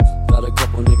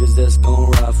niggas that's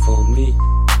gon' ride for me.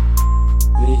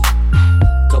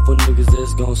 Couple niggas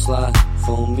that's gon' slide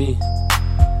for me.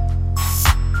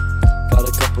 Got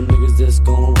a couple niggas that's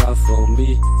gon' ride for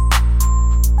me.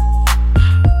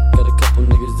 Got a couple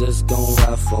niggas that's gon'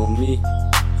 ride for me.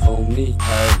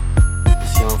 Hey,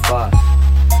 it's Young 5.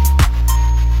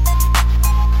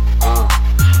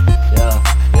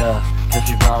 Yeah, catch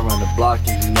you round around the block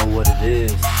and you know what it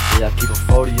is. Yeah, I keep a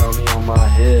 40 on me on my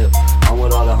hip. I'm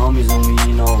with all the homies on me,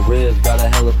 you know, ribs. Got a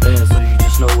hella band, so you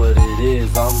just know what it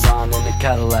is. I'm down in the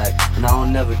Cadillac, and I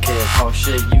don't never care. Talk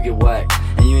shit, you get whacked.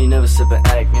 And you ain't never sippin'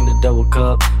 act in the double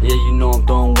cup. Yeah, you know I'm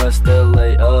throwing West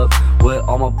LA up. With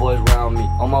all my boys round me,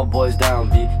 all my boys down,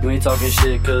 B. You ain't talking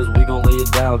shit, cause we gon' lay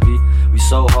it down, B. We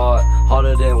so hard,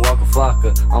 harder than Waka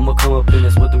Flocka. I'ma come up in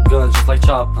this with them guns just like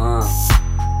Chop.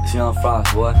 It's Young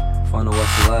 5, boy, from the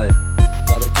West LA.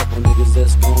 Got a couple niggas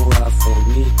that's gon' ride for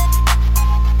me.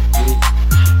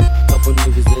 Couple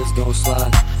niggas that's gon'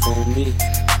 slide for me.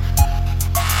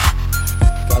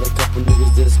 Got a couple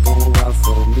niggas that's gon' ride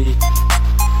for me.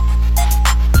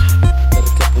 Got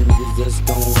a couple niggas that's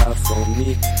gon' ride for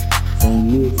me.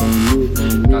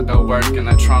 Got the work in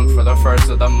the trunk for the first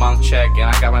of the month check. And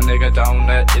I got my nigga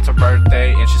donut, it's her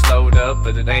birthday. And she slowed up,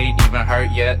 but it ain't even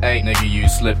hurt yet. Hey, nigga, you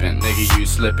slippin', Just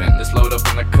load up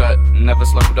in the cut, never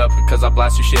slowed up. Because I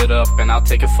blast your shit up, and I'll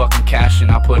take your fucking cash and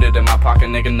I'll put it in my pocket.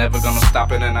 Nigga, never gonna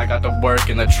stop it. And I got the work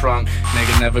in the trunk,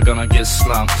 nigga, never gonna get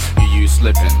slumped. You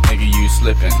slippin',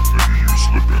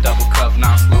 Double cup,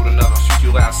 now I'm slowed enough, I'll shoot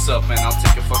your ass up. And I'll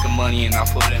take your fucking money and I'll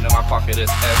put it in my pocket.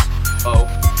 It's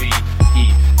S-O-B-E-S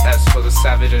for the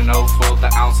savage and O for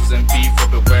the ounces and B for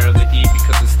beware of the E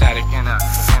because it's static in a.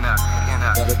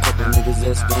 Got a couple niggas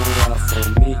that's gon' ride for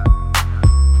me.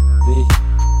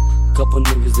 Couple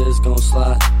niggas that's gon'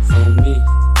 slide for me.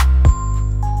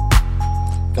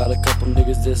 Got a couple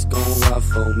niggas that's gon' ride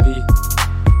for me.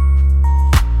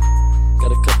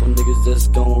 Got a couple niggas that's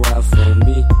gon' ride for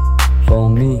me.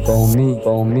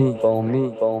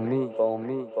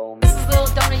 This is Lil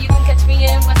Donut, you can catch me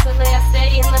in West LA. I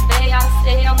stay in the Bay, I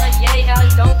stay on the yay. I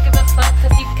don't give a fuck,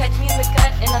 cause you can catch me in the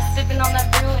cut. And I'm sippin' on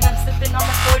that brew, and I'm sippin' on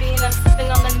the 40, and I'm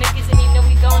sippin' on the Mickeys, and you know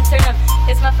we gon' turn up.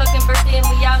 It's my fucking birthday, and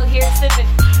we out here sippin'.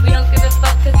 We don't give a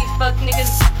fuck, cause these fuck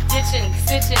niggas ditchin',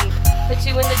 stitchin'. Put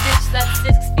you in the ditch, that's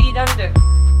 6 feet under.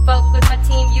 Fuck with my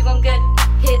team, you gon' get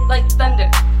hit like thunder.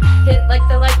 Hit like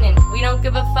the lightning. We don't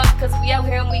give a fuck, cause we out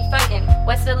here and we fightin'.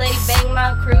 West LA,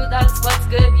 Bangmobcrew, that's what's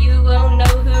good. You won't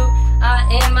know who I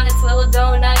am. It's Lil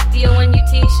Donut,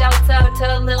 D-O-N-U-T. Shouts out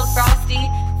to Lil Frosty,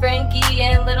 Frankie,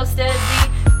 and Little Stezzy.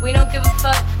 We don't give a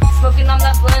fuck. Smoking on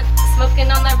that blunt, smoking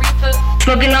on that reefer.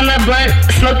 Smoking on that blunt,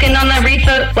 smoking on that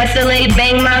reefer. West LA,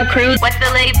 Bangmobcrew. West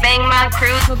LA,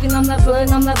 Bangmobcrew. Smoking on that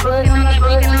blunt, on that blunt, on that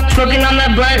blunt. Smoking on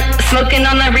that blunt, smoking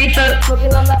on that reefer.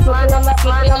 Smoking on that, smoking on that,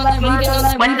 smoking on that, smoking on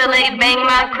that. West LA,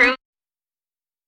 Bangmobcrew.